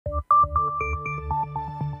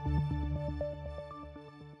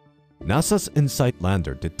NASA's InSight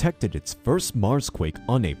lander detected its first Marsquake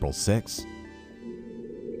on April 6.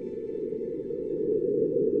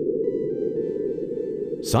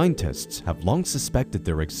 Scientists have long suspected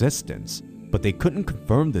their existence, but they couldn't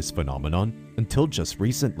confirm this phenomenon until just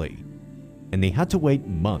recently. And they had to wait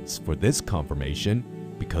months for this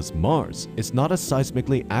confirmation because Mars is not as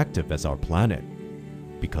seismically active as our planet,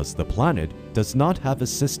 because the planet does not have a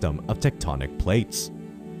system of tectonic plates.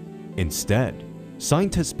 Instead,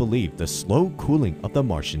 scientists believe the slow cooling of the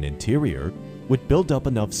Martian interior would build up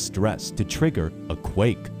enough stress to trigger a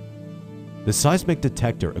quake. The seismic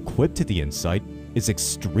detector equipped to the InSight is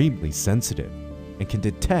extremely sensitive and can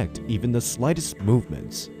detect even the slightest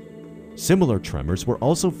movements. Similar tremors were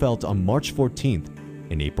also felt on March 14th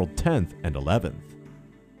and April 10th and 11th.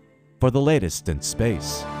 For the latest in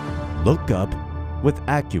space, look up with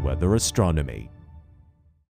AccuWeather Astronomy.